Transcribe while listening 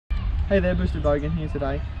Hey there, Boosted Bogan here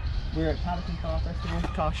today. We're at Patterson Car Festival,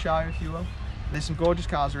 car show if you will. There's some gorgeous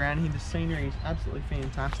cars around here, the scenery is absolutely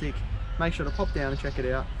fantastic. Make sure to pop down and check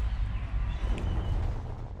it out.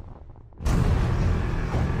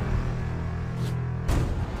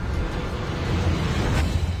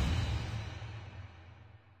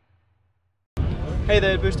 Hey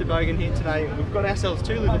there, Boosted Bogan here today. We've got ourselves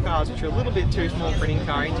two little cars which are a little bit too small for an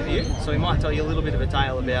in-car interview, so we might tell you a little bit of a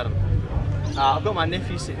tale about them. I've got my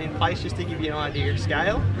nephew sitting in place just to give you an idea of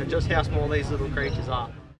scale and just how small these little creatures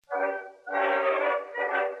are.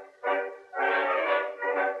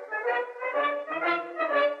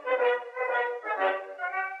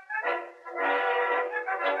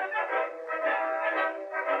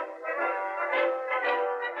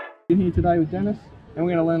 In here today with Dennis, and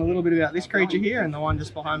we're going to learn a little bit about this creature here and the one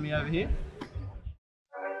just behind me over here.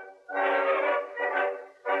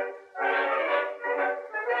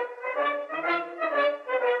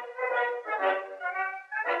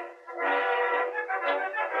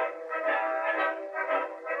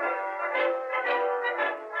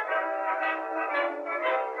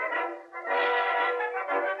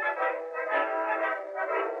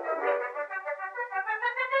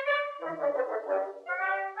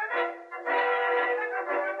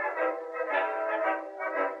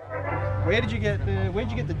 Where'd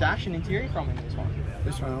you get the dash and interior from in this one?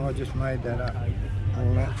 This one I just made that up.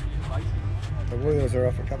 All that. The wheels are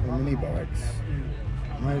off a couple of mini bikes.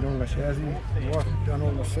 Made all the chassis. Wife done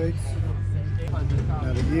all the seats.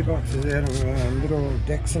 Now the gearbox is out of a little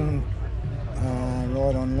Dexon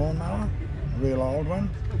ride-on lawnmower, a real old one.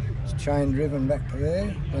 It's chain driven back to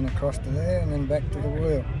there, then across to there, and then back to the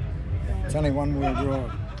wheel. It's only one wheel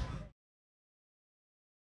drive.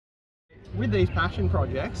 With these passion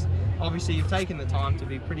projects, obviously you've taken the time to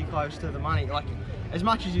be pretty close to the money. Like, as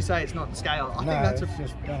much as you say it's not the scale, I think that's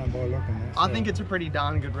just done by looking. I think it's a pretty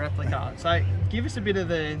darn good replica. So give us a bit of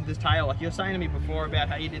the tale. Like you're saying to me before about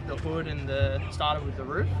how you did the hood and started with the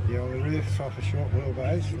roof. Yeah, well, the roof's off a short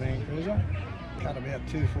wheelbase Land Cruiser. Cut about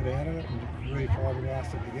 2 foot out of it and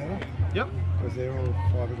re-fiberglassed it together. Yep. Because they're all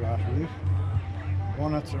fiberglass roof.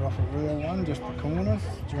 Bonnets are off a real one, just the corners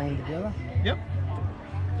joined together. Yep.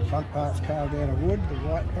 The front part's carved out of wood, the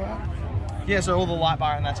white part. Yeah, so all the light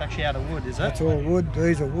bar and that's actually out of wood, is it? That's all wood,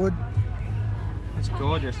 these are wood. It's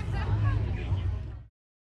gorgeous.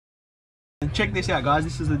 Check this out guys,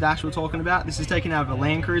 this is the dash we're talking about. This is taken out of a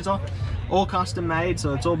Land Cruiser. All custom made,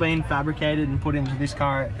 so it's all been fabricated and put into this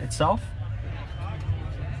car itself.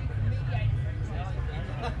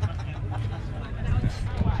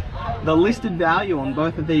 The listed value on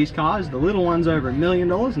both of these cars, the little one's over $1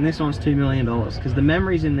 million and this one's $2 million because the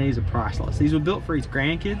memories in these are priceless. These were built for his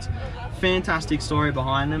grandkids. Fantastic story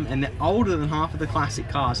behind them, and they're older than half of the classic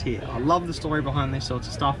cars here. I love the story behind this sorts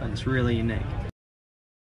of stuff and it's really unique.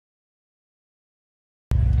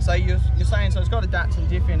 So you're saying, so it's got a Datsun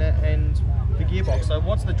diff in it and the gearbox, so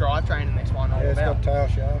what's the drivetrain in this one all about? It's got tail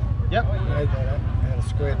shaft. Yep. Made that up. Had a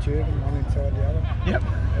square tube and one inside the other. Yep.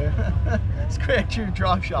 Yeah. Square tube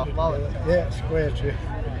drive shaft, love it. Yeah, square tube.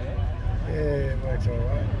 Yeah, it works all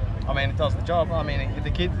right. I mean, it does the job. I mean, the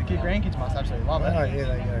grandkids must absolutely love it. Oh yeah,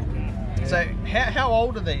 they go good. Yeah. So how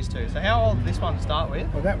old are these two? So how old is this one to start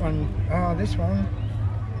with? Well, that one, this one,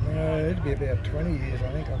 it'd be about 20 years,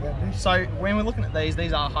 I think, I've got this. So when we're looking at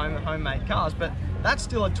these are homemade cars, but that's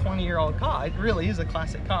still a 20-year-old car. It really is a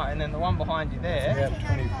classic car. And then the one behind you there, it's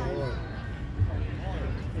about 24.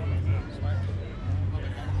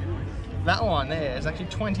 That one there is actually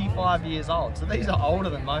 25 years old. So these are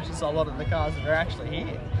older than a lot of the cars that are actually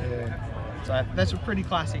here. Yeah. So that's a pretty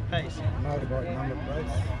classic piece. Motorbike number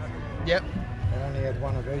plates. Yep. I only had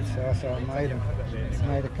one of each, so I made them.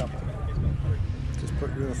 Made a couple. Just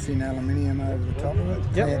put real thin aluminium over the top of it.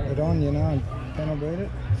 Yep. Clamp it on, you know, and panel beat it.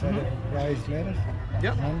 So that raised letters.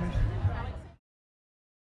 Yep. Numbers.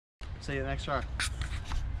 See you next row.